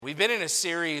We've been in a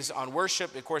series on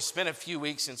worship. Of course, it's been a few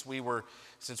weeks since we've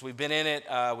been in it.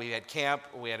 We had camp,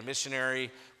 we had a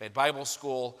missionary, we had Bible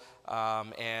school,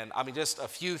 and just a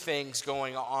few things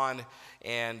going on.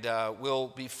 And we'll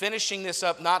be finishing this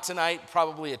up, not tonight,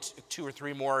 probably 2 or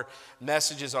 3 more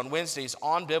messages on Wednesdays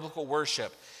on biblical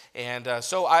worship. And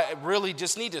so I really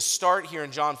just need to start here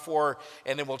in John 4,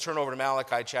 and then we'll turn over to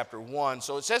Malachi chapter 1.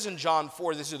 So it says in John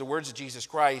 4, this are the words of Jesus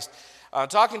Christ,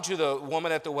 talking to the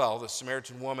woman at the well, the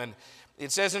Samaritan woman.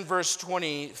 It says in verse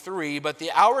 23, "But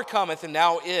the hour cometh, and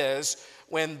now is,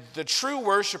 when the true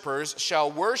worshipers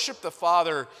shall worship the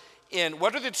Father in,"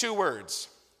 what are the 2 words?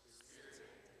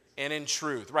 And in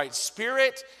truth, right?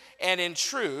 Spirit and in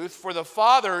truth, for the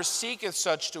Father seeketh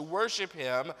such to worship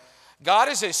him. God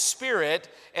is a spirit,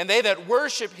 and they that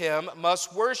worship him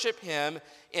must worship him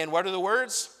in, what are the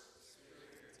words?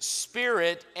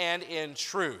 Spirit and in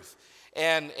truth.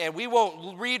 And we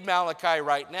won't read Malachi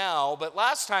right now, but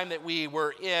last time that we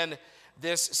were in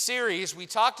this series, we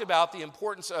talked about the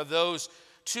importance of those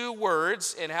 2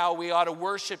 words and how we ought to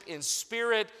worship in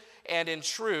spirit and in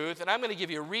truth. And I'm going to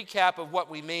give you a recap of what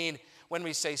we mean when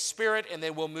we say spirit, and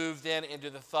then we'll move then into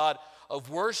the thought of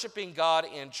worshiping God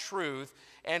in truth.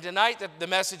 And tonight, the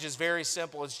message is very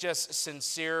simple. It's just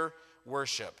sincere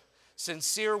worship.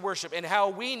 Sincere worship, and how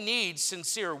we need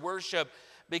sincere worship,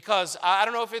 because I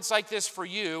don't know if it's like this for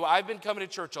you. I've been coming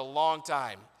to church a long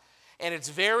time, and it's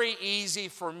very easy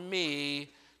for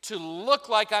me to look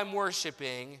like I'm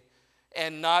worshiping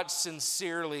and not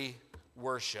sincerely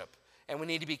worship. And we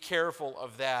need to be careful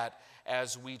of that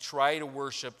as we try to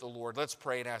worship the Lord. Let's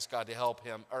pray and ask God to help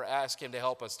him, or ask him to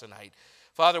help us tonight.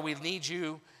 Father, we need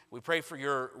you. We pray for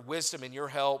your wisdom and your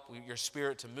help, your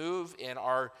spirit to move in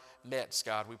our midst,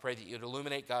 God. We pray that you'd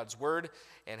illuminate God's word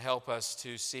and help us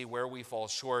to see where we fall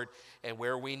short and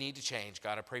where we need to change.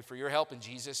 God, I pray for your help in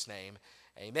Jesus' name.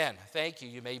 Amen. Thank you.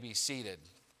 You may be seated.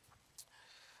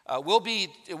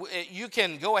 You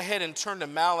can go ahead and turn to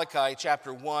Malachi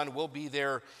chapter 1. We'll be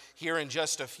there here in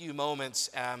just a few moments.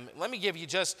 Let me give you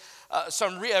just a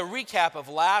recap of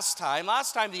last time.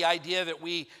 Last time, the idea that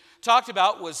we talked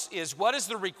about is what is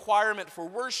the requirement for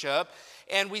worship.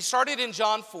 And we started in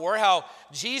John 4, how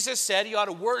Jesus said you ought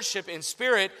to worship in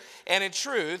spirit and in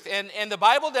truth. And the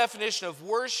Bible definition of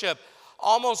worship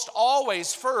almost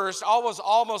always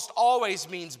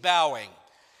means bowing.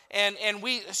 And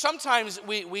we sometimes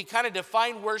kind of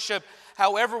define worship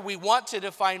however we want to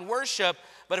define worship.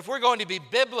 But if we're going to be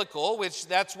biblical, which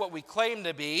that's what we claim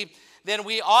to be, then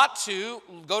we ought to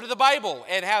go to the Bible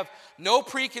and have no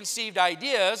preconceived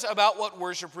ideas about what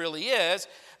worship really is.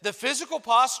 The physical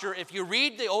posture, if you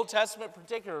read the Old Testament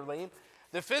particularly,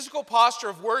 the physical posture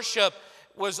of worship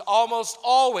was almost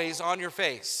always on your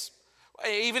face.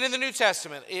 Even in the New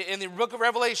Testament, in the book of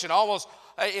Revelation, almost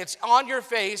it's on your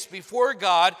face before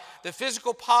God. The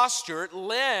physical posture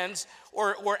lends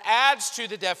or adds to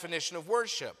the definition of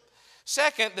worship.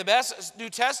 Second, the best New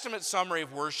Testament summary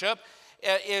of worship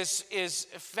is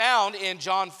found in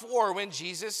John 4 when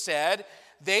Jesus said,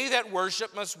 "They that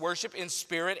worship must worship in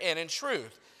spirit and in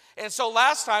truth." And so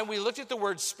last time we looked at the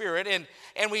word spirit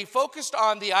and we focused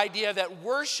on the idea that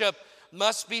worship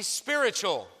must be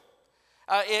spiritual.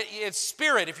 It's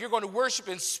spirit. If you're going to worship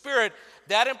in spirit,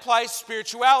 that implies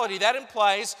spirituality. That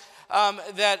implies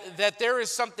that there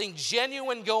is something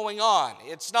genuine going on.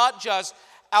 It's not just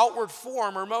outward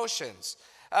form or motions.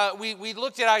 We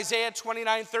looked at Isaiah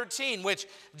 29:13, which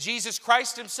Jesus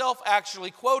Christ himself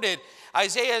actually quoted.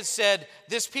 Isaiah said,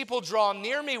 "This people draw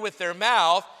near me with their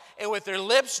mouth, and with their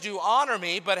lips do honor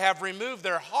me, but have removed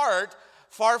their heart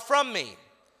far from me."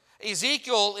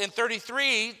 Ezekiel in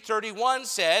 33:31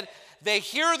 said, "They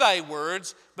hear thy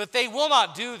words, but they will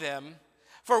not do them.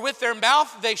 For with their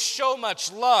mouth they show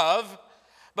much love,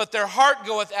 but their heart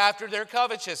goeth after their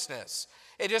covetousness."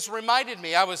 It just reminded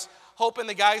me, I was hoping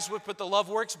the guys would put the Love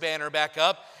Works banner back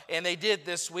up, and they did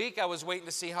this week. I was waiting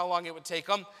to see how long it would take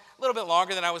them. A little bit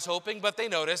longer than I was hoping, but they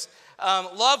noticed.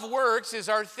 Love Works is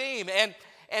our theme, and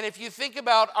if you think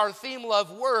about our theme,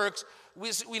 Love Works,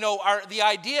 we know the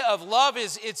idea of love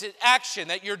is it's an action,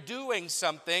 that you're doing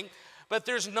something, but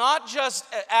there's not just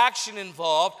action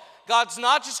involved. God's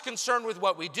not just concerned with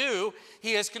what we do,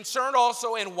 he is concerned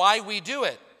also in why we do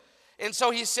it. And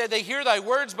so he said, "They hear thy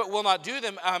words, but will not do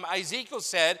them." Ezekiel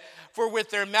said, "For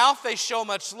with their mouth they show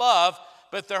much love,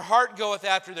 but their heart goeth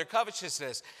after their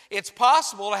covetousness." It's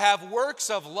possible to have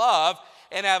works of love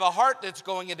and have a heart that's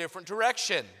going a different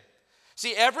direction.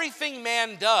 See, everything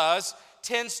man does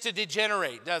tends to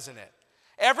degenerate, doesn't it?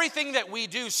 Everything that we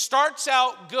do starts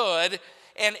out good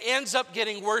and ends up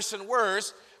getting worse and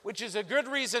worse, which is a good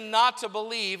reason not to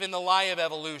believe in the lie of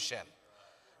evolution.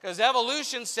 Because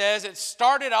evolution says it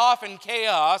started off in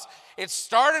chaos, it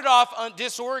started off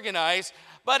disorganized,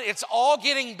 but it's all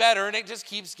getting better, and it just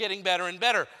keeps getting better and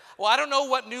better. Well, I don't know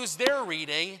what news they're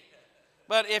reading,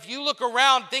 but if you look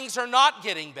around, things are not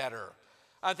getting better.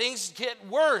 Things get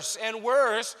worse and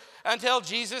worse until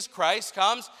Jesus Christ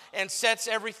comes and sets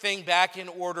everything back in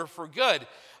order for good.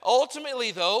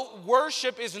 Ultimately, though,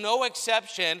 worship is no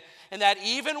exception, in that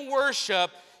even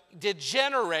worship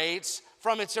degenerates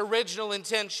from its original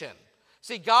intention.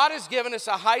 See, God has given us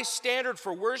a high standard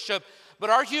for worship, but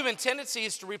our human tendency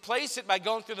is to replace it by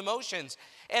going through the motions.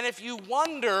 And if you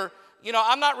wonder,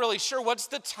 I'm not really sure, what's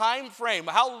the time frame?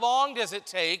 How long does it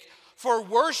take for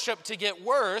worship to get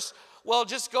worse? Well,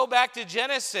 just go back to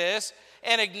Genesis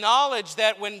and acknowledge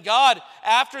that when God,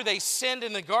 after they sinned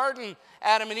in the garden,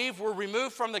 Adam and Eve were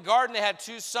removed from the garden. They had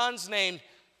two sons named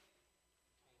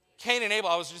Cain and Abel.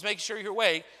 I was just making sure you're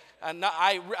awake.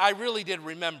 I really did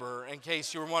remember, in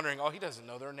case you were wondering, he doesn't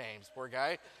know their names, poor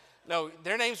guy. No,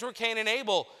 their names were Cain and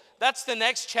Abel. That's the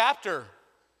next chapter.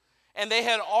 And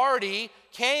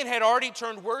Cain had already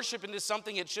turned worship into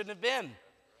something it shouldn't have been.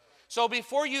 So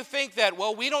before you think that,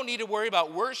 we don't need to worry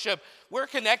about worship, we're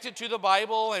connected to the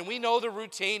Bible and we know the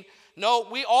routine. No,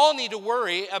 we all need to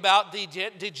worry about the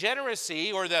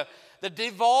degeneracy or the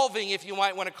devolving, if you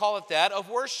might want to call it that, of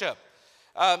worship.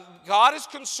 God is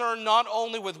concerned not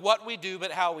only with what we do,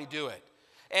 but how we do it.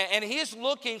 And He is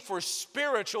looking for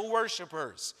spiritual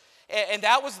worshipers. And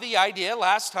that was the idea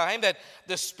last time, that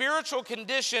the spiritual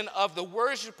condition of the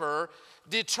worshiper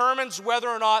determines whether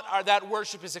or not that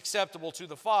worship is acceptable to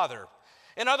the Father.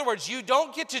 In other words, you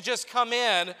don't get to just come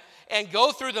in and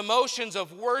go through the motions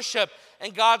of worship,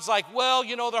 and God's like,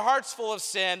 their heart's full of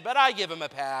sin, but I give them a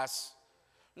pass.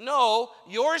 No,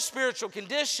 your spiritual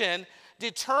condition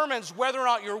determines whether or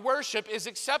not your worship is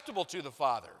acceptable to the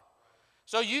Father.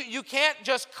 So you can't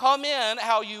just come in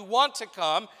how you want to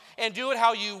come and do it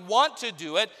how you want to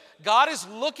do it. God is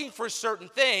looking for certain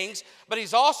things, but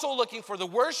He's also looking for the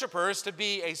worshipers to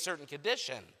be a certain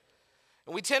condition.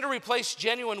 And we tend to replace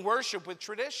genuine worship with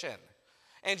tradition.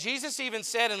 And Jesus even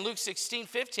said in Luke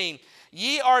 16:15,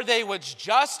 "Ye are they which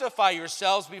justify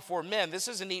yourselves before men." This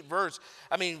is a neat verse.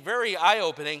 Very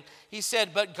eye-opening. He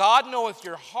said, "But God knoweth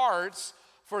your hearts,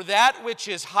 for that which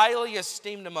is highly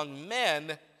esteemed among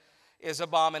men is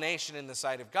abomination in the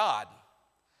sight of God."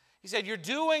 He said, you're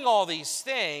doing all these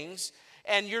things,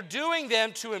 and you're doing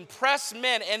them to impress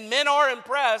men, and men are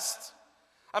impressed.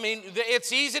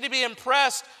 It's easy to be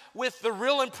impressed with the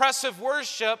real impressive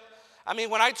worship.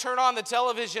 When I turn on the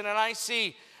television and I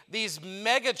see these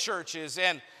mega churches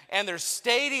and there's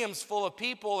stadiums full of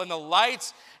people and the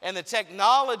lights and the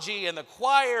technology and the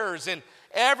choirs and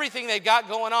everything they've got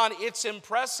going on, it's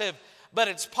impressive. But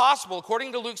it's possible,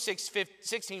 according to Luke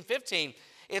 16:15,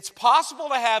 it's possible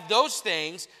to have those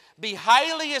things be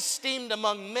highly esteemed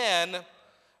among men,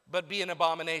 but be an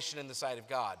abomination in the sight of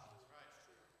God.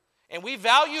 And we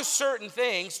value certain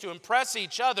things to impress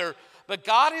each other, but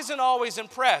God isn't always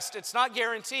impressed. It's not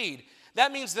guaranteed.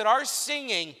 That means that our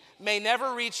singing may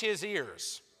never reach His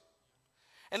ears.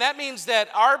 And that means that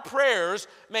our prayers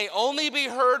may only be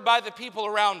heard by the people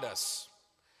around us.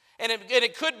 And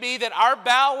it could be that our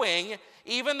bowing,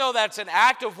 even though that's an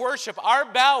act of worship, our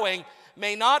bowing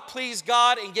may not please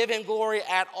God and give Him glory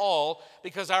at all,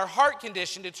 because our heart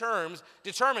condition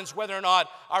determines whether or not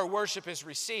our worship is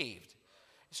received.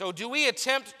 So do we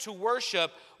attempt to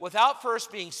worship without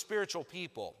first being spiritual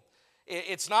people?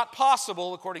 It's not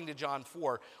possible, according to John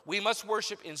 4. We must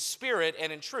worship in spirit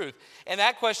and in truth. And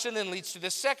that question then leads to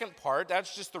the second part.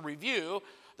 That's just the review,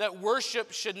 that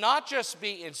worship should not just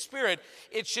be in spirit,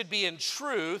 it should be in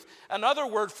truth. Another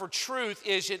word for truth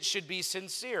is it should be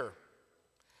sincere.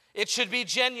 It should be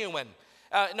genuine.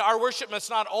 Our worship must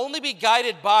not only be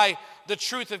guided by the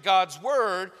truth of God's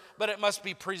word, but it must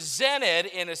be presented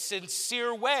in a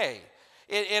sincere way.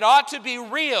 It ought to be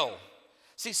real.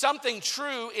 See, something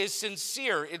true is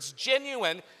sincere. It's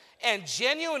genuine, and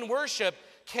genuine worship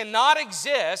cannot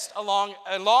exist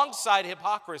alongside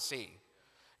hypocrisy.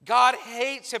 God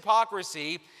hates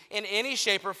hypocrisy in any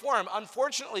shape or form.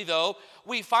 Unfortunately, though,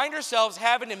 we find ourselves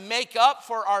having to make up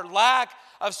for our lack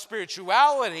of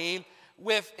spirituality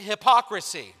with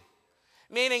hypocrisy,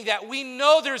 meaning that we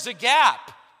know there's a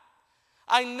gap.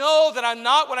 I know that I'm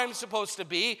not what I'm supposed to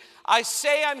be. I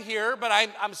say I'm here, but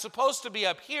I'm supposed to be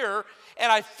up here,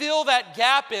 and I fill that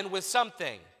gap in with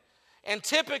something. And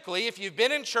typically, if you've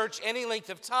been in church any length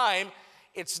of time,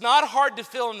 it's not hard to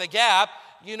fill in the gap.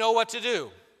 You know what to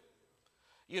do.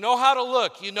 You know how to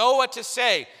look. You know what to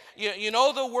say. You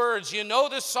know the words. You know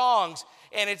the songs.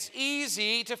 And it's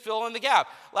easy to fill in the gap.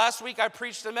 Last week I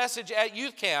preached a message at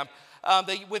youth camp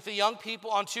with the young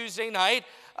people on Tuesday night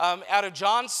out of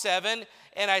John 7,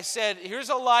 and I said, here's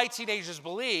a lie teenagers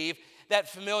believe, that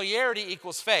familiarity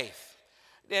equals faith.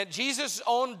 That Jesus'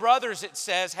 own brothers, it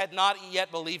says, had not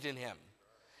yet believed in him.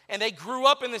 And they grew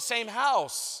up in the same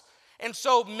house. And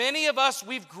so many of us,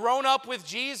 we've grown up with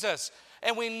Jesus.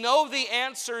 And we know the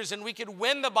answers, and we could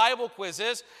win the Bible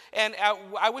quizzes. And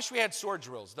I wish we had sword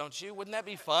drills, don't you? Wouldn't that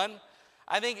be fun?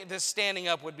 I think the standing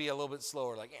up would be a little bit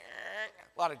slower, like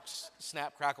a lot of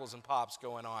snap, crackles, and pops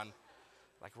going on,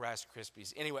 like Rice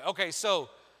Krispies. Anyway, okay, so,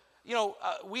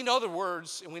 we know the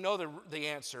words, and we know the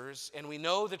answers, and we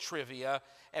know the trivia,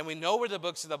 and we know where the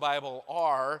books of the Bible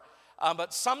are,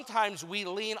 but sometimes we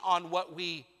lean on what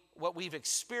we've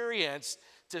experienced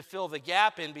to fill the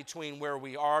gap in between where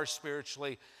we are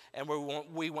spiritually and where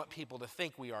we want people to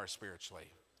think we are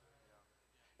spiritually.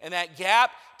 And that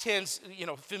gap tends,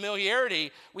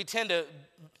 familiarity, we tend to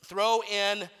throw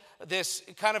in this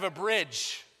kind of a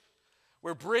bridge.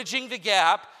 We're bridging the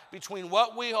gap between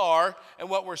what we are and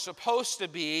what we're supposed to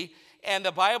be, and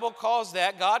the Bible calls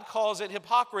that, God calls it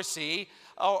hypocrisy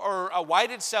or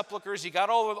whited sepulchres. You got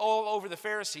all over the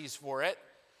Pharisees for it.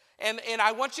 And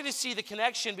I want you to see the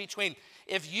connection between,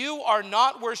 if you are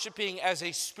not worshiping as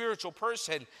a spiritual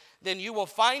person, then you will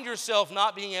find yourself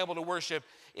not being able to worship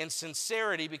in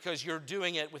sincerity because you're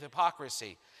doing it with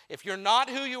hypocrisy. If you're not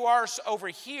who you are over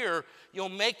here, you'll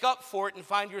make up for it and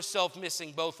find yourself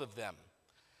missing both of them.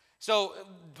 So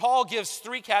Paul gives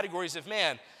three categories of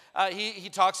man. He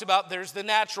talks about there's the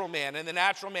natural man, and the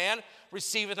natural man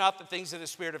receiveth not the things of the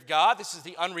Spirit of God. This is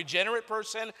the unregenerate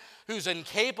person who's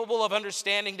incapable of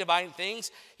understanding divine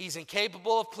things. He's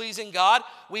incapable of pleasing God.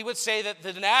 We would say that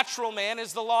the natural man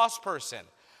is the lost person.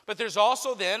 But there's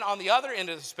also then, on the other end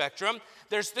of the spectrum,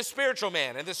 there's the spiritual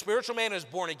man. And the spiritual man is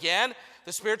born again.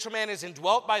 The spiritual man is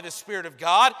indwelt by the Spirit of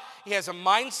God. He has a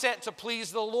mindset to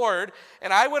please the Lord.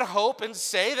 And I would hope and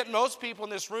say that most people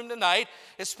in this room tonight,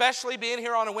 especially being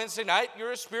here on a Wednesday night,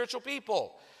 you're a spiritual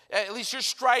people. At least you're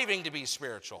striving to be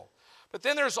spiritual. But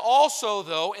then there's also,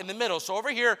 though, in the middle. So over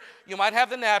here, you might have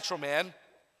the natural man.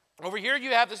 Over here,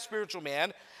 you have the spiritual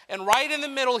man. And right in the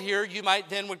middle here, you might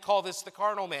then would call this the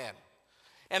carnal man.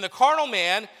 And the carnal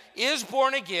man is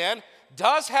born again,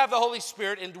 does have the Holy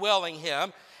Spirit indwelling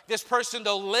him. This person,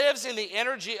 though, lives in the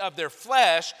energy of their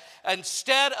flesh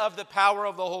instead of the power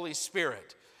of the Holy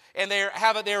Spirit. And they're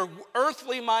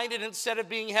earthly minded instead of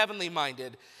being heavenly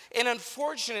minded. And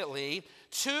unfortunately,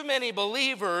 too many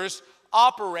believers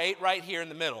operate right here in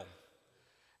the middle.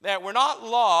 That we're not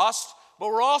lost, but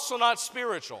we're also not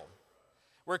spiritual.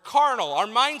 We're carnal. Our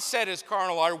mindset is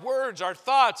carnal. Our words, our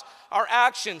thoughts, our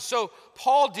actions. So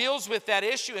Paul deals with that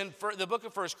issue in the book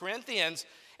of 1 Corinthians.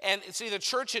 And see, the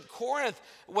church at Corinth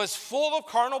was full of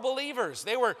carnal believers.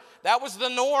 That was the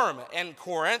norm in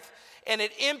Corinth. And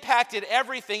it impacted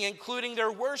everything, including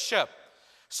their worship.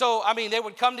 So, they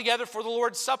would come together for the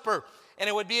Lord's Supper, and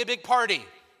it would be a big party.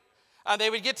 They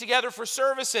would get together for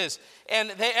services,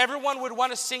 and everyone would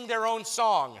want to sing their own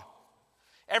song.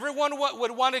 Everyone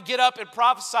would want to get up and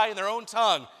prophesy in their own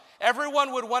tongue.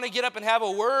 Everyone would want to get up and have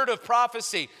a word of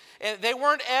prophecy. And they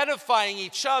weren't edifying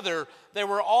each other. They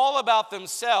were all about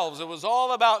themselves. It was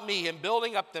all about me and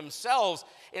building up themselves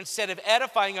instead of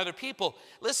edifying other people.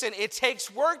 Listen, it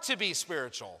takes work to be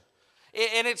spiritual.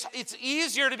 And it's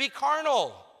easier to be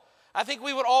carnal. I think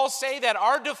we would all say that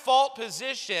our default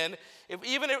position,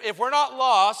 if we're not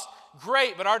lost,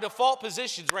 great, but our default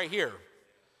position's right here.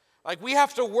 Like, we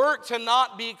have to work to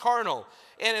not be carnal.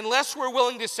 And unless we're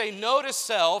willing to say no to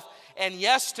self and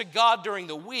yes to God during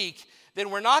the week,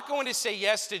 then we're not going to say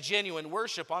yes to genuine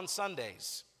worship on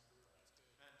Sundays.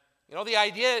 The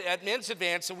idea at Men's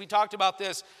Advance, and we talked about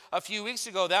this a few weeks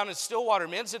ago down in Stillwater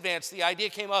Men's Advance, the idea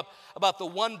came up about the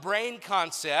one brain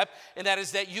concept, and that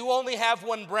is that you only have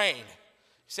one brain. You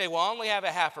say, well, I only have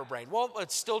a half a brain. Well,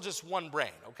 it's still just one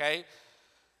brain, okay?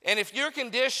 And if you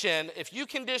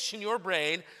condition your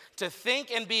brain to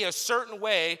think and be a certain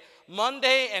way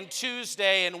Monday and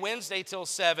Tuesday and Wednesday till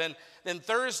 7, then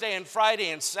Thursday and Friday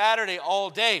and Saturday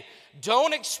all day,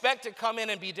 don't expect to come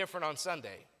in and be different on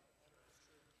Sunday.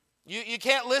 You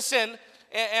can't listen,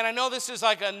 and I know this is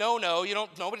like a no-no.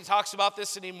 Nobody talks about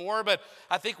this anymore, but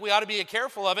I think we ought to be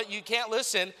careful of it. You can't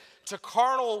listen to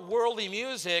carnal, worldly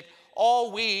music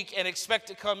all week and expect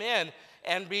to come in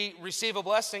and receive a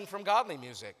blessing from godly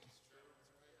music.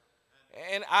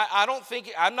 And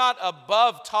I'm not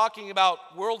above talking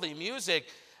about worldly music.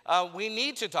 We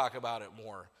need to talk about it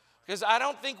more because I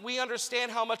don't think we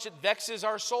understand how much it vexes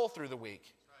our soul through the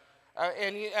week.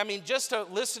 Just to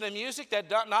listen to music that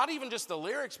not even just the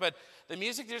lyrics, but the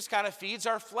music that just kind of feeds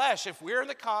our flesh. If we're in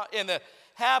the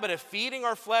habit of feeding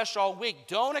our flesh all week,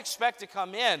 don't expect to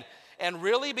come in and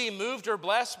really be moved or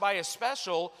blessed by a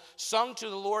special sung to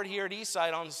the Lord here at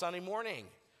Eastside on Sunday morning.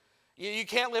 You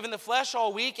can't live in the flesh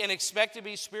all week and expect to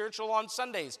be spiritual on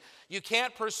Sundays. You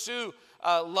can't pursue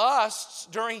lusts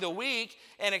during the week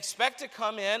and expect to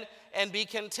come in and be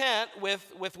content with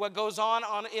what goes on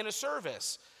in a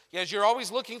service. Because you're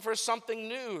always looking for something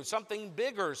new, something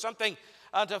bigger, something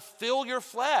to fill your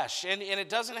flesh, and it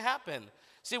doesn't happen.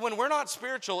 See, when we're not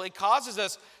spiritual, it causes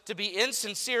us to be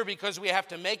insincere because we have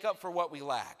to make up for what we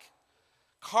lack.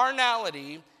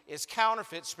 Carnality is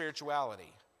counterfeit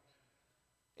spirituality.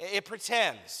 It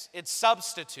pretends, it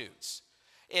substitutes,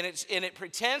 and it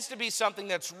pretends to be something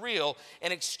that's real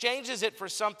and exchanges it for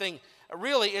something.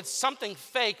 Really, it's something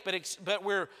fake, but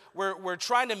we're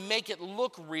trying to make it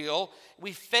look real.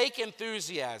 We fake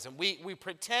enthusiasm. We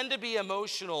pretend to be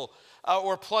emotional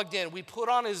or plugged in. We put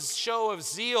on a show of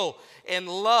zeal and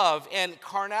love, and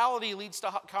carnality leads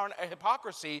to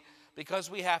hypocrisy because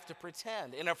we have to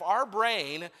pretend. And if our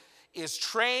brain is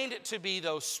trained to be,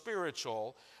 though,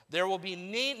 spiritual, there will be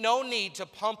no need to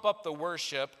pump up the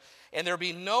worship, and there will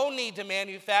be no need to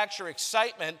manufacture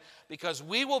excitement, because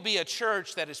we will be a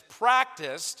church that is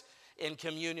practiced in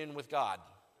communion with God.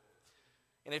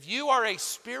 And if you are a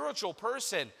spiritual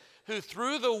person who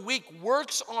through the week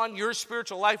works on your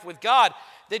spiritual life with God,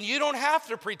 then you don't have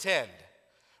to pretend.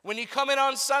 When you come in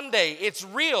on Sunday, it's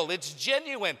real, it's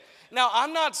genuine. Now,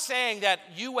 I'm not saying that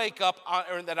you wake up,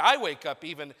 or that I wake up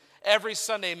even every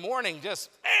Sunday morning just,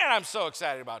 man, I'm so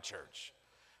excited about church.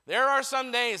 There are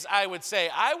some days I would say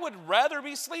I would rather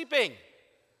be sleeping.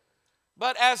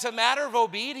 But as a matter of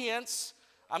obedience,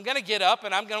 I'm going to get up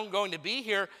and I'm going to be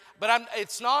here. But I'm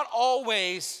not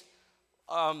always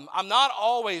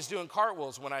doing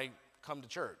cartwheels when I come to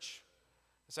church.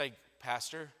 It's like,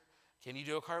 Pastor, can you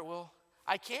do a cartwheel?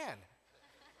 I can.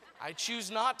 I choose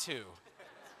not to.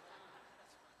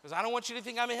 Because I don't want you to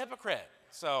think I'm a hypocrite.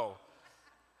 So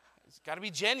it's got to be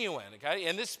genuine, okay?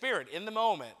 In the spirit, in the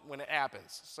moment when it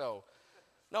happens. So,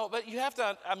 no, but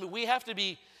we have to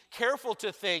be careful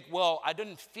to think, well, I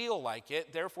didn't feel like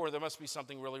it, therefore there must be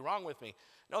something really wrong with me.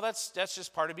 No, that's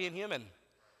just part of being human.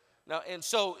 Now, and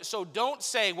so don't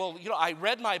say, well, I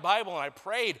read my Bible and I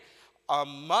prayed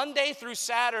Monday through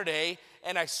Saturday,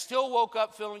 and I still woke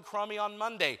up feeling crummy on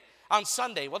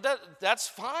Sunday. Well, that's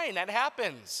fine, that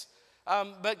happens.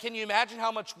 But can you imagine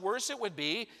how much worse it would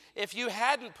be if you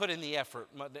hadn't put in the effort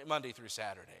Monday through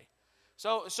Saturday?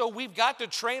 So we've got to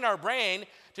train our brain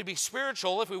to be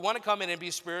spiritual if we want to come in and be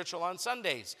spiritual on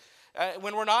Sundays.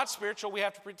 When we're not spiritual, we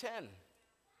have to pretend.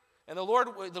 And the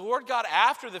Lord got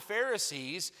after the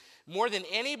Pharisees more than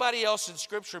anybody else in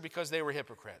Scripture because they were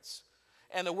hypocrites.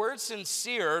 And the word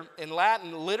sincere in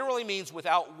Latin literally means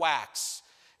without wax.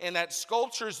 And that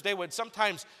sculptures, they would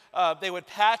sometimes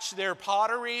patch their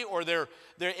pottery or their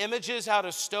images out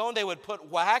of stone. They would put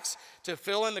wax to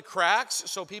fill in the cracks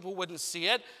so people wouldn't see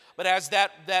it. But as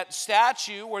that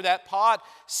statue or that pot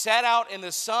sat out in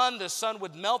the sun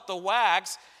would melt the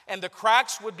wax and the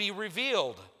cracks would be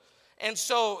revealed. And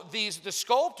so the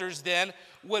sculptors then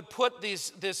would put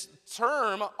this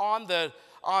term on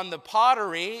the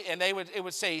pottery, and it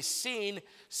would say sin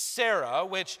cera,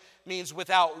 which means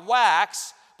without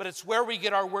wax, but it's where we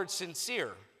get our word sincere.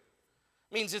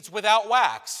 It means it's without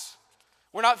wax.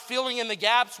 We're not filling in the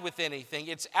gaps with anything.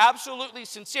 It's absolutely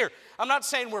sincere. I'm not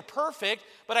saying we're perfect,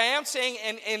 but I am saying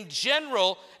in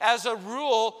general, as a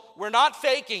rule, we're not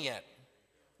faking it.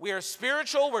 We are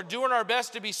spiritual. We're doing our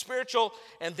best to be spiritual,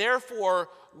 and therefore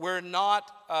we're not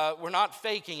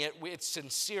faking it. It's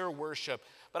sincere worship.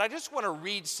 But I just want to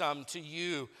read some to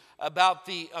you about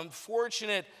the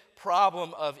unfortunate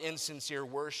problem of insincere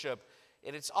worship.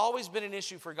 And it's always been an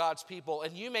issue for God's people.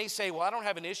 And you may say, well, I don't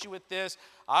have an issue with this.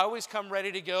 I always come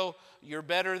ready to go. You're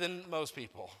better than most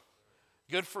people.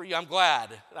 Good for you. I'm glad.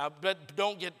 But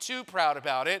don't get too proud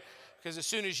about it, because as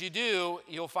soon as you do,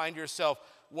 you'll find yourself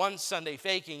one Sunday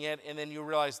faking it, and then you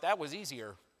realize that was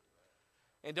easier.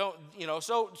 And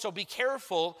so be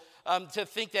careful to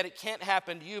think that it can't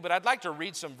happen to you. But I'd like to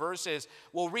read some verses.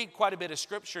 We'll read quite a bit of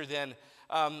scripture then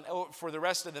for the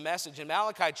rest of the message. In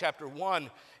Malachi chapter 1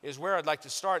 is where I'd like to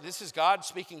start. This is God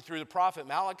speaking through the prophet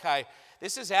Malachi.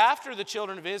 This is after the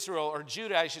children of Israel, or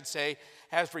Judah, I should say,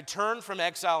 has returned from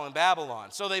exile in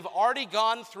Babylon. So they've already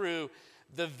gone through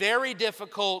the very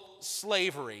difficult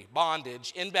slavery,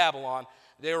 bondage in Babylon.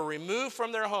 They were removed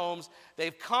from their homes.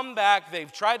 They've come back.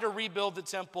 They've tried to rebuild the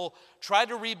temple, tried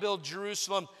to rebuild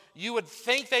Jerusalem. You would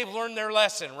think they've learned their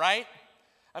lesson, right?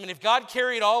 I mean, if God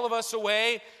carried all of us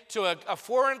away to a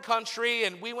foreign country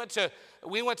and we went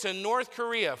to North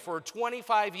Korea for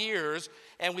 25 years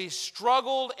and we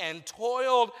struggled and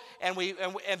toiled and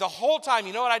the whole time,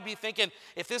 you know what I'd be thinking?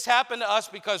 If this happened to us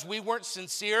because we weren't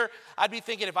sincere, I'd be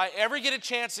thinking, if I ever get a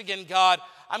chance again, God,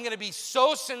 I'm going to be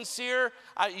so sincere.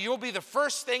 You'll be the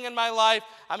first thing in my life.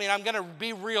 I mean, I'm going to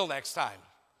be real next time.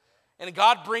 And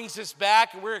God brings us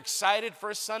back, and we're excited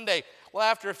for Sunday. Well,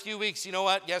 after a few weeks, you know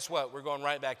what? Guess what? We're going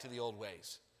right back to the old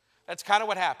ways. That's kind of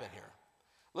what happened here.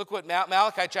 Look what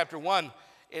Malachi chapter 1,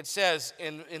 it says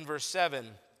in verse 7.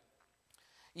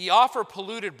 Ye offer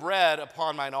polluted bread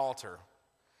upon mine altar.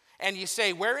 And ye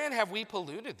say, wherein have we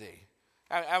polluted thee?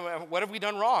 What have we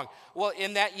done wrong? Well,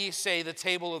 in that ye say, the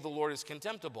table of the Lord is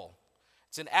contemptible.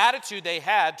 It's an attitude they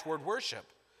had toward worship.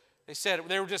 They said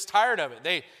they were just tired of it.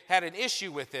 They had an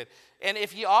issue with it. And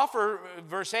if ye offer,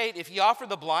 verse 8, if ye offer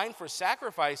the blind for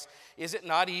sacrifice, is it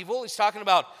not evil? He's talking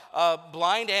about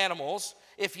blind animals.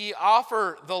 If ye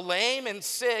offer the lame and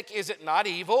sick, is it not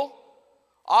evil?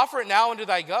 Offer it now unto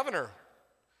thy governor.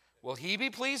 Will he be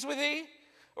pleased with thee,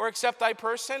 or accept thy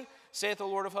person, saith the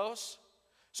Lord of hosts?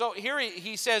 So here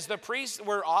he says the priests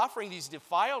were offering these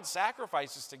defiled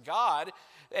sacrifices to God,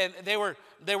 and they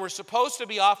were supposed to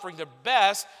be offering the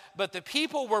best, but the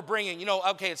people were bringing,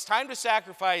 okay, it's time to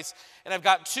sacrifice, and I've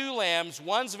got 2 lambs.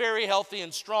 One's very healthy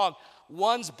and strong.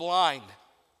 One's blind.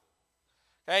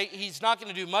 Okay, he's not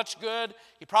going to do much good.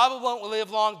 He probably won't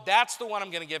live long. That's the one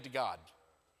I'm going to give to God.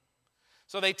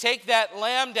 So they take that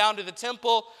lamb down to the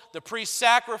temple, the priest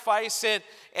sacrifice it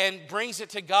and brings it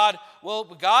to God. Well,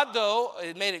 God, though,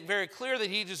 it made it very clear that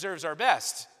he deserves our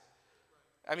best.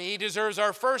 I mean, he deserves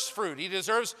our first fruit. He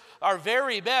deserves our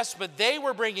very best, but they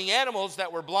were bringing animals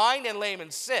that were blind and lame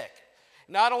and sick.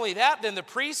 Not only that, then the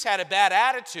priests had a bad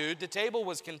attitude. The table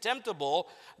was contemptible.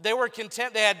 They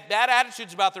had bad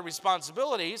attitudes about their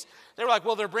responsibilities. They were like,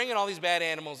 well, they're bringing all these bad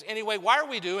animals. Anyway, why are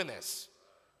we doing this?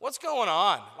 What's going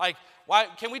on? Like, why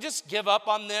can we just give up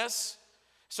on this?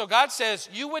 So God says,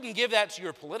 you wouldn't give that to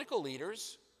your political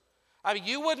leaders. I mean,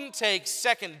 you wouldn't take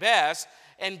second best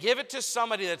and give it to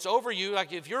somebody that's over you.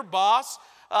 Like if your boss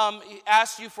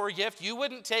asked you for a gift, you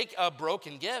wouldn't take a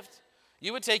broken gift.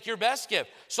 You would take your best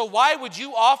gift. So why would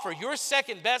you offer your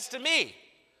second best to me?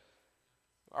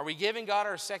 Are we giving God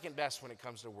our second best when it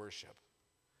comes to worship?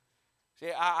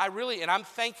 See, I really, and I'm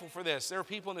thankful for this. There are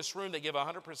people in this room that give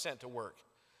 100% to work.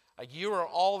 Like you are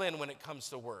all in when it comes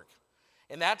to work.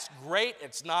 And that's great.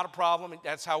 It's not a problem.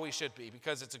 That's how we should be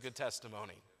because it's a good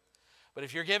testimony. But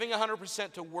if you're giving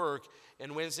 100% to work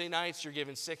and Wednesday nights you're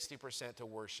giving 60% to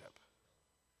worship,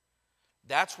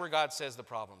 that's where God says the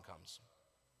problem comes.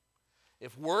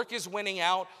 If work is winning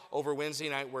out over Wednesday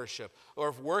night worship, or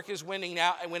if work is winning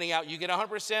out, you get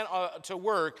 100% to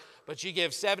work, but you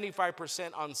give 75%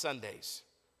 on Sundays.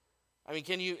 I mean,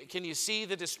 can you see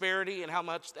the disparity and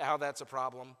how that's a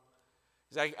problem?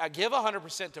 I give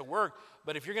 100% to work,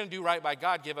 but if you're going to do right by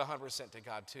God, give 100% to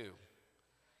God too.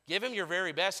 Give him your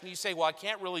very best, and you say, well, I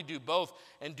can't really do both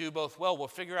and do both well. We'll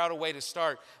figure out a way to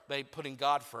start by putting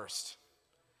God first.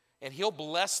 And he'll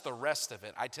bless the rest of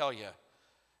it, I tell you.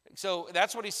 So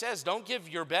that's what he says. Don't give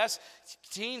your best.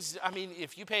 Teens, I mean,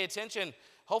 if you pay attention,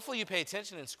 hopefully you pay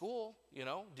attention in school,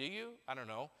 do you? I don't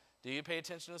know. Do you pay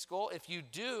attention in school? If you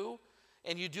do,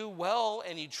 and you do well,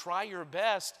 and you try your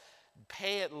best,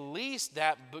 pay at least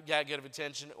that good of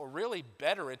attention, or really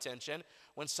better attention,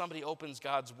 when somebody opens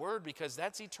God's word, because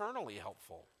that's eternally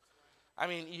helpful. I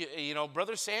mean,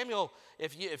 Brother Samuel,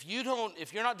 if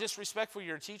you're not disrespectful to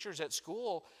your teachers at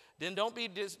school, then don't be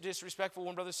disrespectful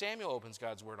when Brother Samuel opens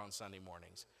God's word on Sunday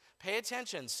mornings. Pay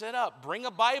attention, sit up, bring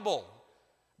a Bible,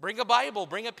 bring a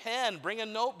pen, bring a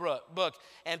notebook,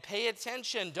 and pay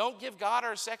attention. Don't give God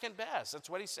our second best. That's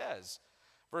what he says.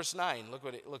 Verse 9, look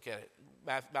at it,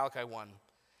 Malachi 1.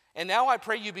 And now I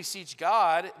pray you beseech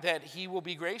God that he will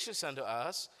be gracious unto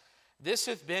us. This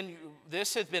hath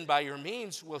been by your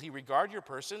means. Will he regard your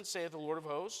person, saith the Lord of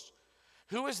hosts?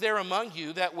 Who is there among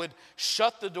you that would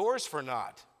shut the doors for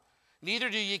naught? Neither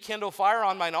do ye kindle fire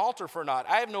on mine altar for naught.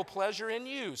 I have no pleasure in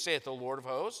you, saith the Lord of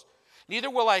hosts. Neither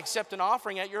will I accept an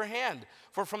offering at your hand.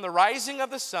 For from the rising of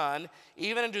the sun,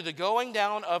 even unto the going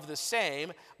down of the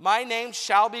same, my name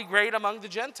shall be great among the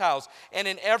Gentiles. And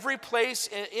in every place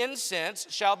incense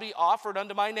shall be offered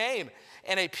unto my name,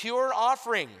 and a pure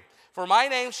offering. For my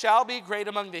name shall be great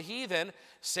among the heathen,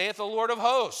 saith the Lord of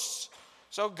hosts.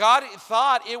 So God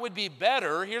thought it would be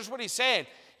better. Here's what he's saying.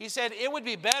 He said it would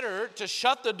be better to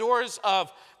shut the doors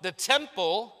of the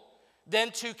temple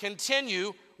than to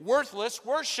continue worthless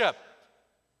worship.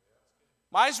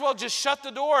 Might as well just shut the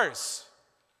doors.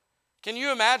 Can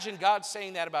you imagine God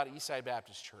saying that about Eastside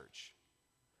Baptist Church?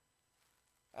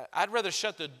 I'd rather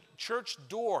shut the church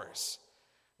doors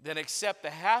than accept the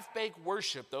half-baked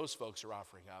worship those folks are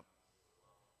offering up.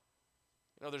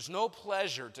 You know, there's no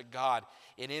pleasure to God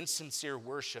in insincere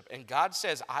worship. And God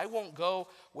says, I won't go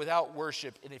without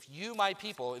worship. And if you, my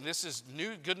people, and this is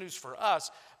good news for us,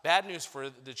 bad news for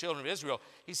the children of Israel,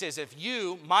 he says, if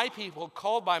you, my people,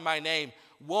 called by my name,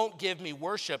 won't give me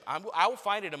worship, I will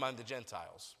find it among the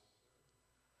Gentiles.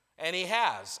 And he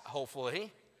has,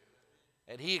 hopefully.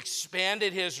 And he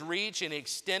expanded his reach and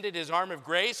extended his arm of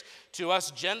grace to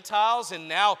us Gentiles. And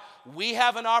now we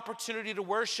have an opportunity to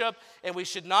worship. And we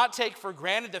should not take for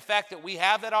granted the fact that we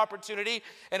have that opportunity.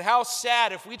 And how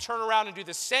sad if we turn around and do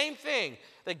the same thing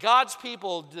that God's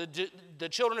people, the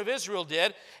children of Israel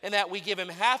did, and that we give him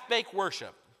half-baked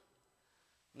worship.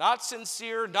 Not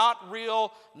sincere, not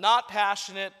real, not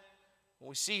passionate. When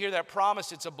we see here that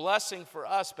promise, it's a blessing for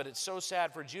us, but it's so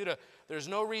sad for Judah. There's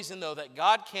no reason, though, that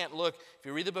God can't look. If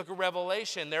you read the book of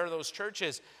Revelation, there are those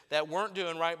churches that weren't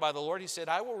doing right by the Lord. He said,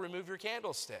 I will remove your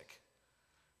candlestick.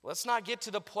 Let's not get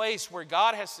to the place where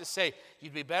God has to say,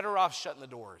 you'd be better off shutting the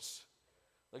doors.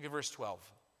 Look at verse 12.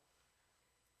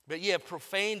 But ye have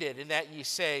profaned it in that ye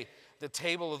say, the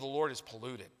table of the Lord is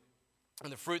polluted,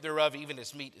 and the fruit thereof, even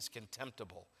his meat, is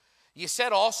contemptible. Ye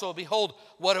said also, behold,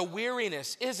 what a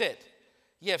weariness is it.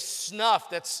 Ye have snuff,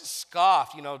 that's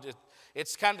scoffed. You know,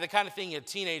 it's kind of the kind of thing a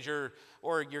teenager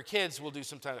or your kids will do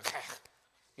sometimes.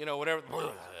 You know, whatever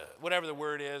the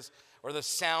word is or the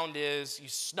sound is. You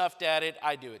snuffed at it.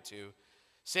 I do it too.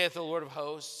 Saith the Lord of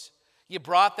hosts. You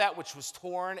brought that which was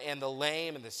torn and the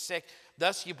lame and the sick.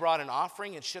 Thus you brought an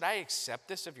offering. And should I accept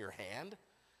this of your hand?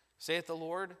 Saith the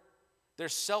Lord. Their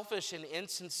selfish and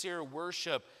insincere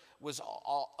worship was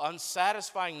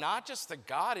unsatisfying, not just to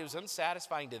God. It was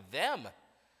unsatisfying to them.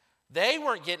 They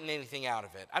weren't getting anything out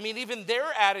of it. I mean, even their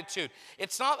attitude.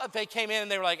 It's not that they came in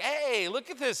and they were like, hey, look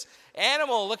at this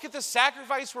animal. Look at the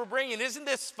sacrifice we're bringing. Isn't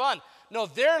this fun? No,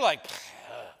 they're like,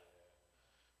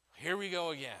 here we go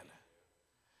again.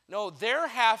 No, their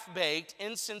half-baked,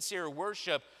 insincere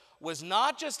worship was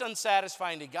not just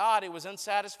unsatisfying to God. It was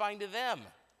unsatisfying to them.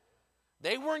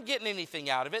 They weren't getting anything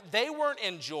out of it. They weren't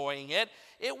enjoying it.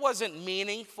 It wasn't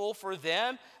meaningful for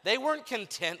them. They weren't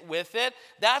content with it.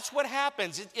 That's what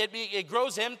happens. It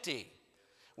grows empty.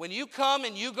 When you come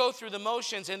and you go through the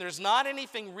motions and there's not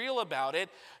anything real about it,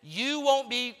 you won't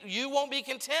be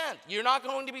content. You're not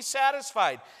going to be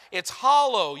satisfied. It's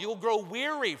hollow. You'll grow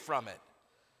weary from it.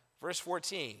 Verse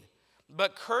 14.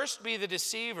 But cursed be the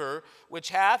deceiver, which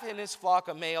hath in his flock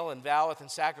a male, and voweth and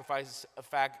sacrificeth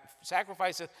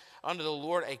unto the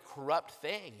Lord a corrupt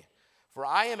thing. For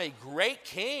I am a great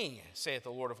king, saith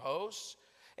the Lord of hosts,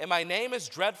 and my name is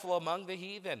dreadful among the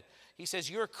heathen. He says,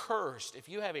 you're cursed if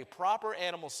you have a proper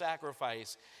animal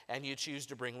sacrifice and you choose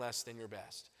to bring less than your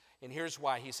best. And here's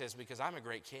why. He says, because I'm a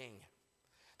great king.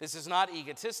 This is not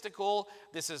egotistical.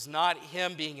 This is not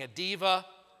him being a diva.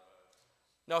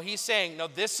 No, he's saying, no,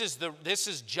 this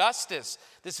is justice.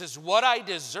 This is what I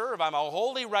deserve. I'm a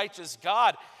holy, righteous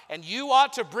God, and you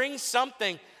ought to bring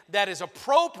something that is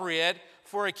appropriate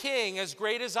for a king as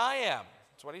great as I am.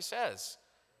 That's what he says.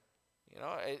 You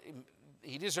know,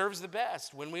 he deserves the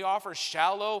best. When we offer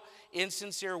shallow,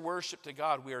 insincere worship to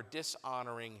God, we are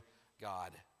dishonoring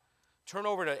God. Turn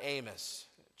over to Amos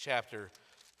chapter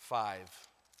 5.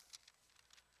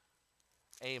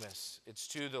 Amos, it's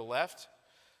to the left.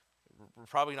 We're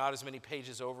probably not as many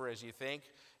pages over as you think.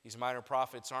 These minor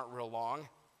prophets aren't real long.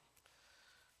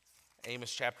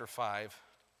 Amos chapter 5.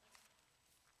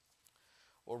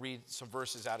 We'll read some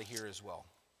verses out of here as well.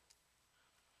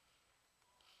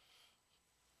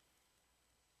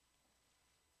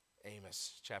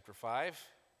 Amos chapter 5.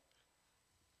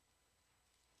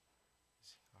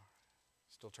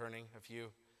 Still turning a few.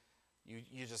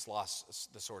 You just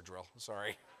lost the sword drill.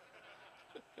 Sorry.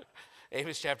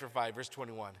 Amos chapter 5, verse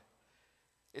 21.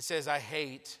 It says, I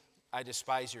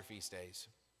despise your feast days,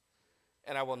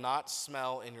 and I will not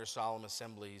smell in your solemn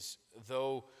assemblies.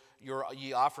 Though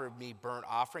ye offer me burnt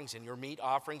offerings and your meat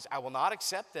offerings, I will not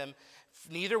accept them,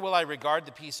 neither will I regard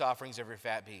the peace offerings of your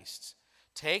fat beasts.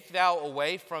 Take thou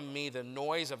away from me the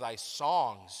noise of thy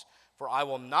songs, for I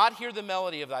will not hear the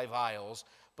melody of thy viols,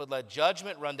 but let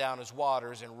judgment run down as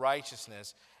waters and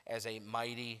righteousness as a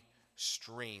mighty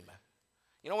stream.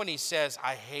 You know when he says,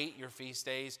 I hate your feast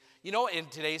days? You know, in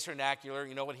today's vernacular,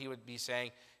 you know what he would be saying?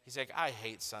 He's like, I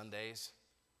hate Sundays.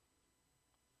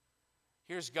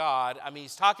 Here's God. I mean,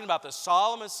 he's talking about the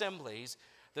solemn assemblies,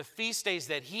 the feast days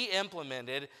that he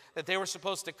implemented, that they were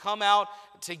supposed to come out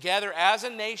together as a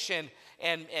nation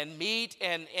and meet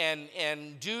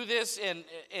and do this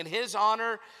in his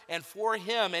honor and for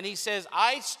him. And he says,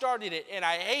 I started it and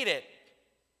I hate it.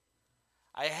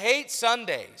 I hate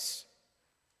Sundays.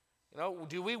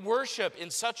 Do we worship in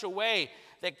such a way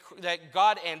that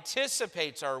God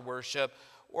anticipates our worship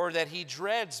or that he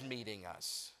dreads meeting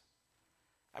us?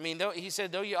 He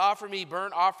said, though you offer me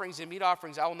burnt offerings and meat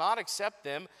offerings, I will not accept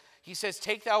them. He says,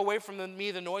 take thou away from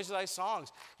me the noise of thy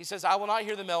songs. He says, I will not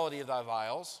hear the melody of thy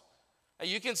viols.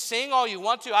 You can sing all you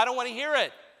want to. I don't want to hear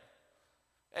it.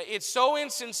 It's so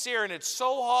insincere and it's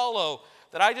so hollow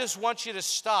that I just want you to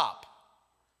stop.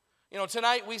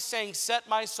 Tonight we sang Set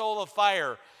My Soul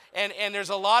Afire. And there's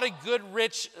a lot of good,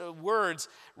 rich words.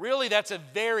 Really, that's a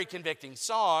very convicting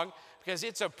song because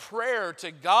it's a prayer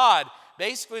to God,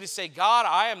 basically to say, God,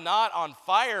 I am not on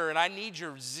fire and I need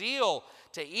your zeal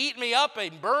to eat me up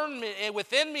and burn me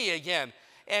within me again.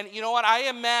 And you know what? I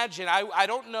imagine, I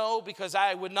don't know because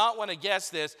I would not want to guess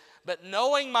this, but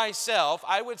knowing myself,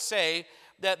 I would say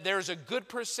that there's a good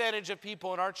percentage of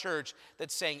people in our church that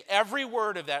sang every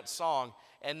word of that song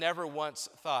and never once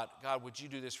thought, God, would you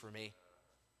do this for me?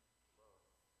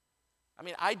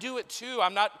 I do it too.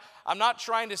 I'm not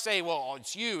trying to say, well,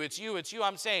 it's you.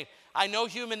 I'm saying, I know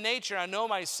human nature. I know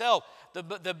myself.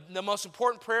 The most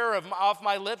important prayer off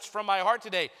my lips from my heart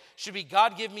today should be,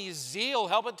 God, give me zeal.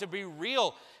 Help it to be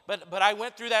real. But I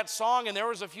went through that song, and there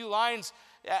was a few lines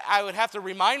I would have to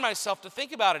remind myself to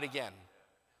think about it again.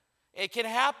 It can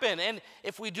happen. And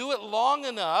if we do it long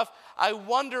enough, I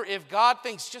wonder if God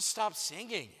thinks, just stop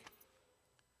singing.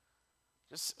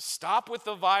 Just stop with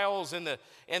the viols and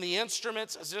the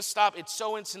instruments. Just stop. It's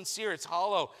so insincere. It's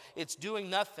hollow. It's doing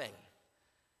nothing.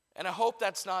 And I hope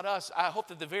that's not us. I hope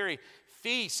that the very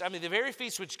feast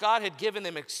which God had given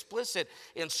them explicit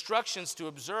instructions to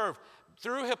observe,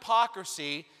 through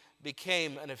hypocrisy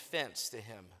became an offense to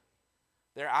him.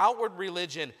 Their outward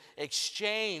religion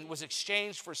was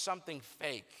exchanged for something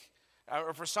fake.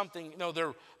 Or for something,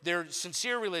 their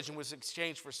sincere religion was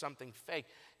exchanged for something fake.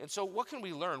 And so what can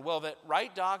we learn? Well, that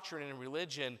right doctrine and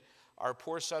religion are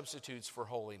poor substitutes for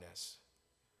holiness.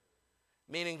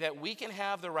 Meaning that we can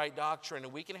have the right doctrine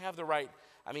and we can have the right,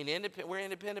 we're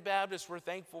independent Baptists, we're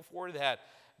thankful for that.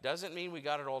 Doesn't mean we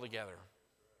got it all together.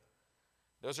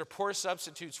 Those are poor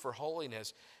substitutes for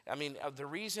holiness. The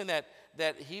reason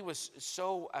that he was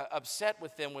so upset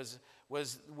with them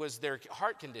was their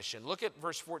heart condition. Look at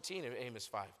verse 14 of Amos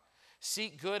 5.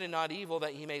 Seek good and not evil,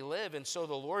 that ye may live, and so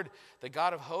the Lord, the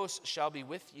God of hosts, shall be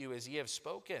with you as ye have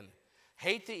spoken.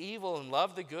 Hate the evil and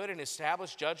love the good, and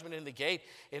establish judgment in the gate.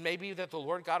 It may be that the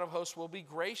Lord God of hosts will be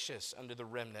gracious unto the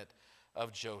remnant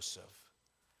of Joseph.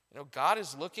 God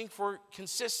is looking for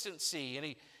consistency,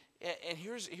 and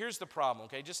here's the problem,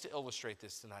 okay, just to illustrate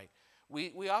this tonight.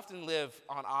 We often live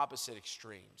on opposite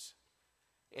extremes.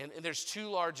 And there's too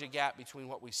large a gap between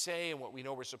what we say and what we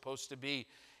know we're supposed to be.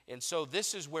 And so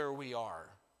this is where we are.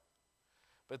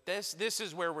 But this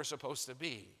is where we're supposed to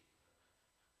be.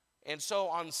 And so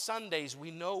on Sundays,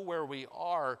 we know where we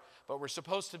are, but we're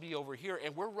supposed to be over here.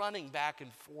 And we're running back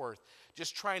and forth,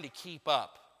 just trying to keep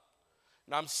up.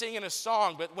 Now, I'm singing a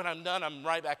song, but when I'm done, I'm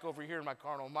right back over here in my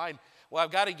carnal mind. Well,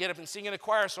 I've got to get up and sing in a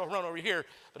choir, so I'll run over here.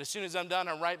 But as soon as I'm done,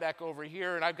 I'm right back over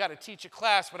here. And I've got to teach a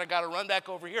class, but I've got to run back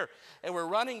over here. And we're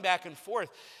running back and forth.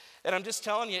 And I'm just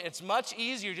telling you, it's much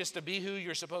easier just to be who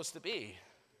you're supposed to be.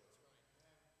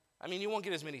 You won't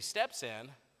get as many steps in.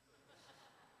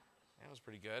 That was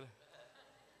pretty good.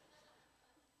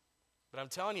 But I'm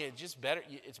telling you, it's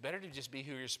better to just be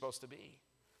who you're supposed to be.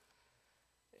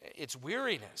 It's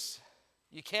weariness.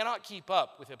 You cannot keep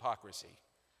up with hypocrisy.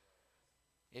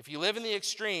 If you live in the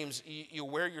extremes, you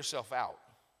wear yourself out.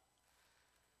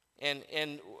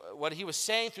 And what he was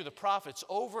saying through the prophets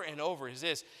over and over is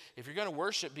this: if you're going to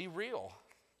worship, be real.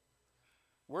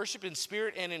 Worship in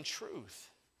spirit and in truth.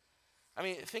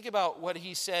 Think about what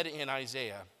he said in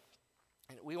Isaiah.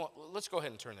 Let's go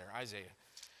ahead and turn there. Isaiah.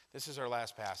 This is our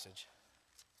last passage.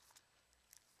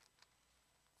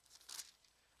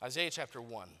 Isaiah chapter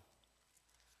 1.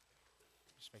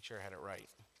 Just make sure I had it right.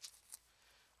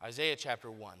 Isaiah chapter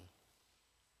 1.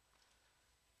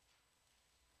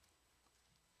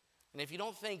 And if you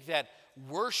don't think that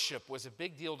worship was a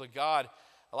big deal to God,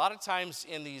 a lot of times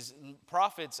in these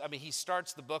prophets, he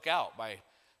starts the book out by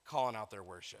calling out their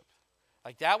worship.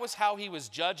 Like that was how he was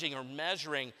judging or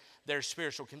measuring their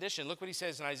spiritual condition. Look what he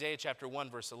says in Isaiah chapter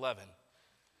 1, verse 11.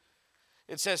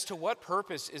 It says, "To what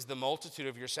purpose is the multitude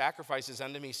of your sacrifices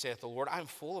unto me, saith the Lord? I am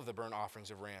full of the burnt offerings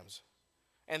of rams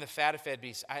and the fat of fed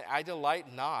beasts. I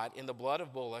delight not in the blood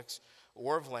of bullocks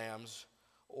or of lambs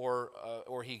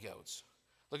or he-goats."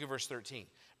 Look at verse 13.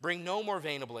 "Bring no more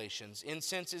vain oblations.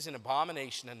 Incense is an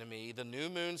abomination unto me. The new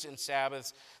moons and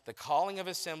Sabbaths, the calling of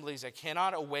assemblies, I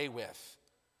cannot away with."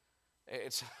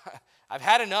 I've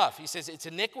had enough. He says, it's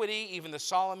iniquity, even the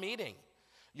solemn meeting.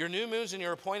 Your new moons and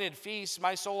your appointed feasts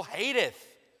my soul hateth.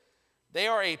 They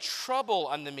are a trouble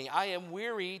unto me. I am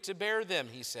weary to bear them,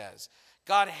 he says.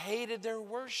 God hated their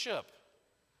worship.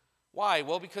 Why?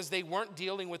 Well, because they weren't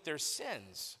dealing with their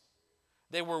sins.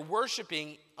 They were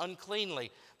worshiping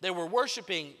uncleanly. They were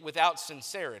worshiping without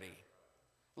sincerity.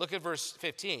 Look at verse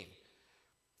 15.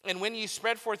 And when ye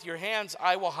spread forth your hands,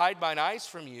 I will hide mine eyes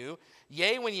from you.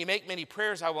 Yea, when ye make many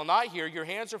prayers, I will not hear. Your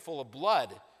hands are full of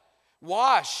blood.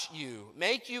 Wash you,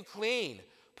 make you clean.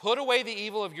 Put away the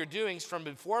evil of your doings from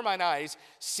before mine eyes.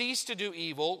 Cease to do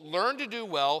evil. Learn to do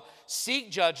well. Seek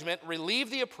judgment.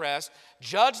 Relieve the oppressed.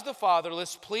 Judge the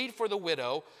fatherless. Plead for the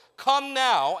widow. Come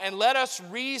now, and let us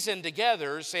reason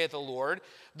together, saith the Lord.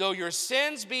 Though your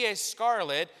sins be as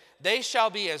scarlet, they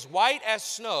shall be as white as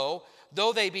snow.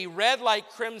 Though they be red like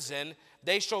crimson,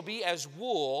 they shall be as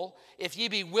wool. If ye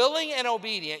be willing and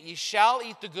obedient, ye shall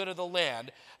eat the good of the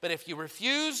land. But if ye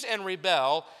refuse and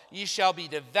rebel, ye shall be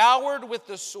devoured with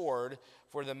the sword,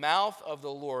 for the mouth of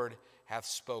the Lord hath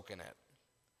spoken it.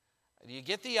 Do you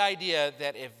get the idea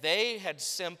that if they had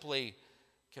simply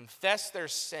confessed their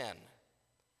sin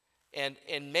and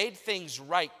made things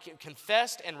right,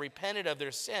 confessed and repented of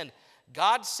their sin,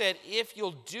 God said, if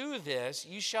you'll do this,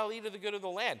 you shall eat of the good of the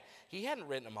land. He hadn't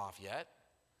written them off yet.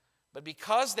 But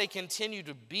because they continue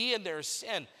to be in their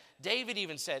sin, David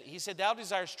even said, he said, thou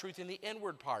desirest truth in the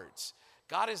inward parts.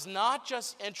 God is not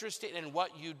just interested in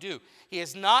what you do. He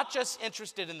is not just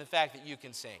interested in the fact that you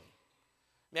can sing.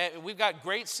 Man, we've got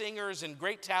great singers and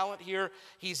great talent here.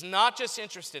 He's not just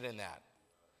interested in that.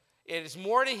 It is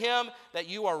more to him that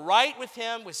you are right with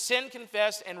him, with sin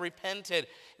confessed and repented,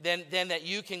 than that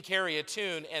you can carry a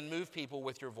tune and move people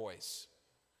with your voice.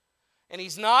 And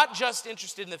he's not just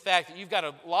interested in the fact that you've got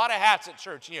a lot of hats at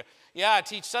church. Yeah, I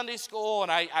teach Sunday school,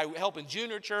 and I help in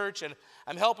junior church, and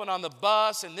I'm helping on the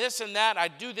bus, and this and that. I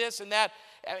do this and that.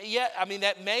 Yeah, I mean,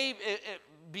 that may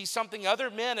be something other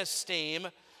men esteem,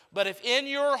 but if in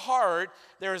your heart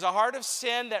there is a heart of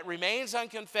sin that remains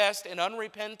unconfessed and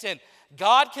unrepentant,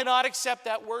 God cannot accept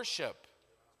that worship.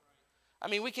 I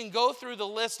mean, we can go through the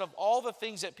list of all the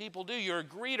things that people do. You're a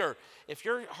greeter. If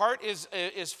your heart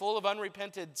is full of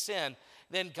unrepented sin,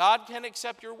 then God can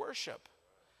accept your worship.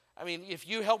 I mean, if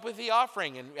you help with the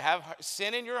offering and have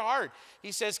sin in your heart,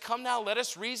 he says, come now, let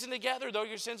us reason together. Though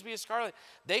your sins be as scarlet,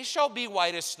 they shall be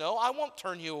white as snow. I won't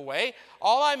turn you away.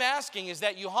 All I'm asking is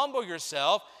that you humble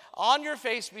yourself on your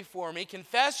face before me,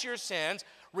 confess your sins,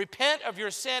 repent of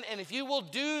your sin, and if you will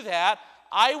do that,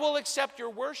 I will accept your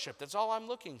worship. That's all I'm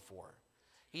looking for.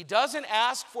 He doesn't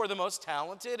ask for the most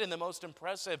talented and the most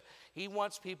impressive. He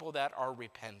wants people that are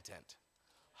repentant,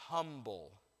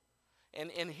 humble. And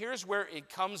here's where it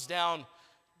comes down,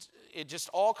 it just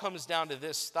all comes down to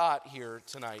this thought here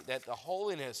tonight, that the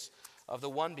holiness of the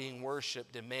one being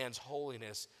worshiped demands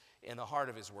holiness in the heart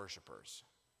of his worshipers.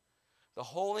 The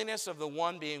holiness of the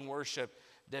one being worshiped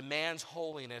demands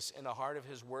holiness in the heart of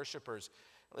his worshipers.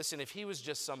 Listen, if he was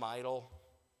just some idol,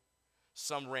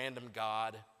 some random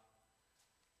god,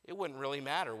 it wouldn't really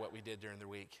matter what we did during the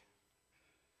week.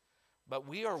 But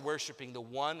we are worshiping the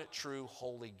one true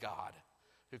holy God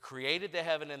who created the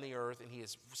heaven and the earth, and he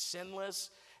is sinless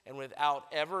and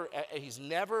he's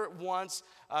never once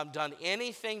done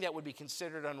anything that would be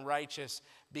considered unrighteous.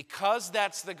 Because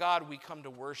that's the God we come to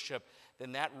worship,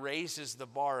 then that raises the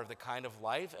bar of the kind of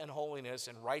life and holiness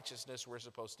and righteousness we're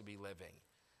supposed to be living.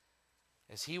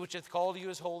 As he which hath called you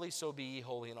is holy, so be ye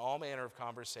holy in all manner of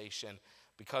conversation,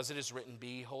 because it is written, be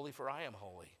ye holy, for I am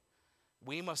holy.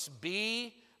 We must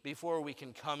be before we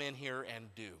can come in here and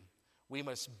do. We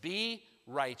must be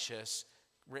righteous,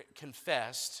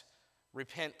 confessed,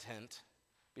 repentant,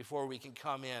 before we can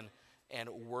come in and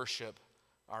worship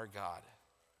our God.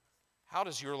 How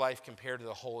does your life compare to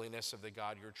the holiness of the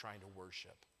God you're trying to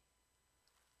worship?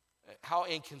 How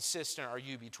inconsistent are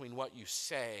you between what you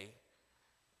say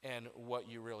and what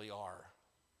you really are?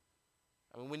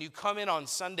 I mean, when you come in on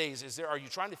Sundays, are you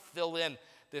trying to fill in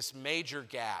this major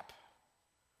gap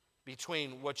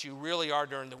between what you really are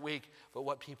during the week, but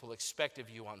what people expect of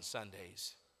you on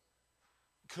Sundays?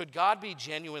 Could God be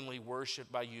genuinely worshiped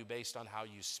by you based on how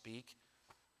you speak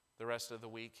the rest of the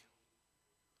week?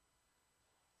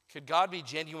 Could God be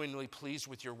genuinely pleased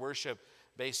with your worship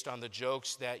based on the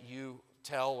jokes that you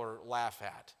tell or laugh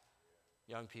at,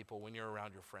 young people, when you're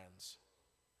around your friends?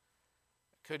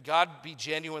 Could God be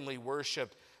genuinely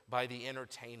worshiped by the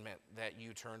entertainment that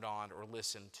you turned on or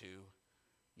listened to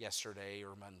yesterday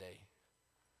or Monday?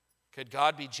 Could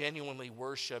God be genuinely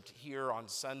worshiped here on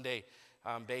Sunday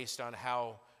based on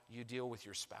how you deal with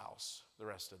your spouse the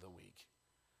rest of the week?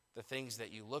 The things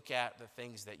that you look at, the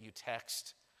things that you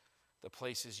text, the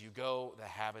places you go, the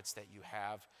habits that you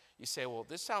have. You say, well,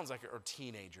 this sounds like a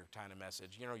teenager kind of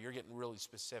message. You know, you're getting really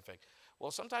specific. Well,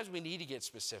 sometimes we need to get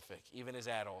specific, even as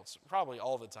adults, probably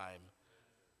all the time.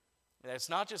 And it's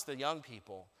not just the young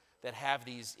people that have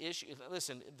these issues.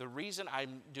 Listen, the reason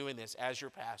I'm doing this as your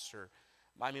pastor,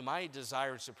 my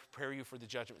desire is to prepare you for the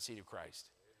judgment seat of Christ.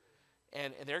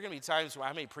 And there are going to be times where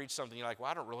I may preach something, you're like,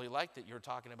 well, I don't really like that you're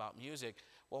talking about music.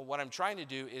 Well, what I'm trying to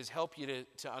do is help you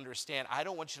to understand, I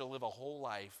don't want you to live a whole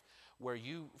life where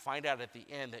you find out at the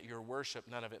end that your worship,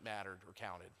 none of it mattered or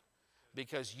counted.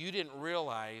 Because you didn't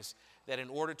realize that in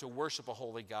order to worship a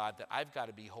holy God, that I've got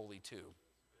to be holy too.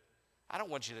 I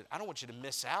don't want you to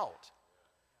miss out.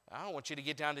 I don't want you to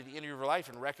get down to the end of your life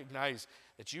and recognize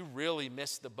that you really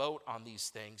missed the boat on these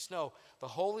things. No, the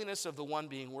holiness of the one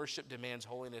being worshiped demands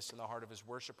holiness in the heart of his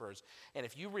worshipers. And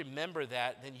if you remember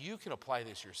that, then you can apply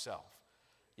this yourself.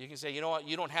 You can say, you know what,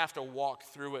 you don't have to walk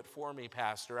through it for me,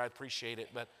 Pastor. I appreciate it,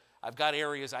 but I've got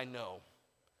areas I know.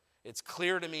 It's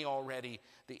clear to me already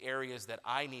the areas that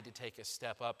I need to take a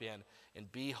step up in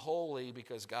and be holy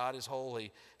because God is holy.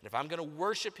 And if I'm going to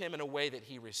worship him in a way that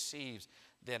he receives,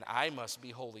 then I must be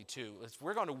holy too. If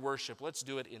we're going to worship, let's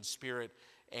do it in spirit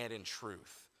and in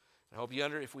truth. I hope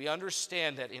if we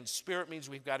understand that in spirit means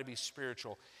we've got to be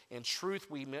spiritual, in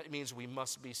truth means we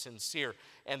must be sincere,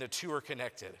 and the two are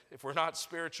connected. If we're not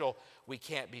spiritual, we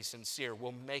can't be sincere.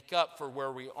 We'll make up for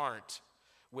where we aren't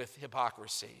with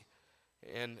hypocrisy.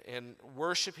 And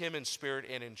worship him in spirit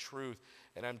and in truth.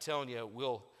 And I'm telling you,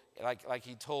 we'll, like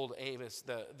he told Amos,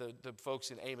 the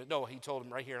folks in Amos, no, he told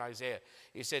them right here in Isaiah.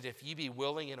 He said, if ye be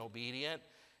willing and obedient,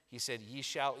 he said, ye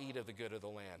shall eat of the good of the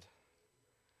land.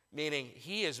 Meaning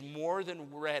he is more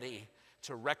than ready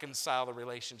to reconcile the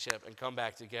relationship and come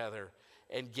back together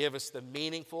and give us the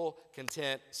meaningful,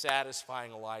 content,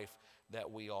 satisfying life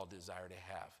that we all desire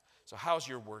to have. So how's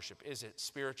your worship? Is it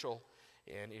spiritual?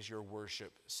 And is your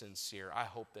worship sincere? I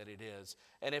hope that it is.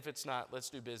 And if it's not, let's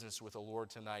do business with the Lord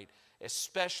tonight,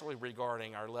 especially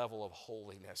regarding our level of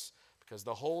holiness, because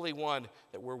the Holy One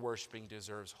that we're worshiping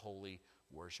deserves holy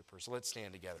worshipers. So let's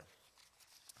stand together.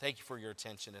 Thank you for your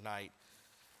attention tonight.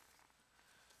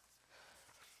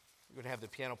 We're going to have the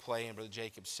piano play and Brother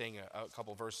Jacob sing a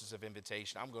couple verses of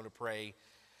invitation. I'm going to pray.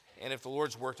 And if the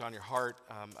Lord's worked on your heart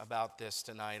about this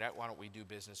tonight, why don't we do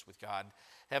business with God?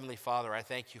 Heavenly Father, I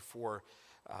thank you for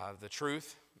the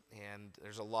truth. And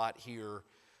there's a lot here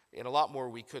and a lot more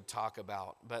we could talk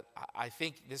about. But I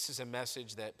think this is a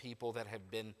message that people that have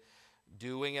been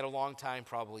doing it a long time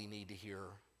probably need to hear.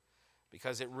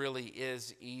 Because it really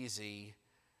is easy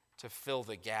to fill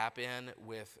the gap in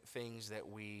with things that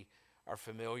we are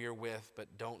familiar with but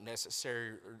don't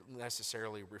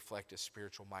necessarily reflect a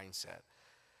spiritual mindset.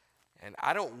 And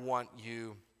I don't want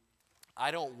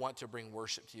to bring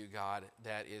worship to you, God,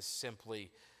 that is simply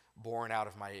born out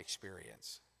of my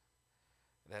experience.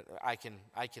 That I can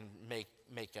make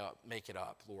it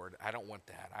up, Lord. I don't want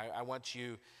that. I want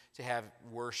you to have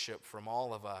worship from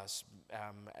all of us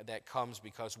that comes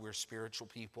because we're spiritual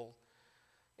people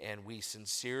and we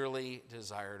sincerely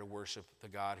desire to worship the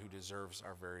God who deserves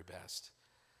our very best.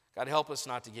 God, help us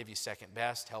not to give you second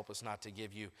best. Help us not to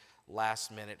give you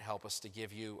last minute. Help us to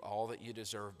give you all that you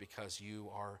deserve because you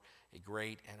are a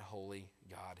great and holy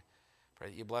God. Pray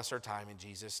that you bless our time in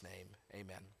Jesus' name.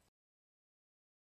 Amen.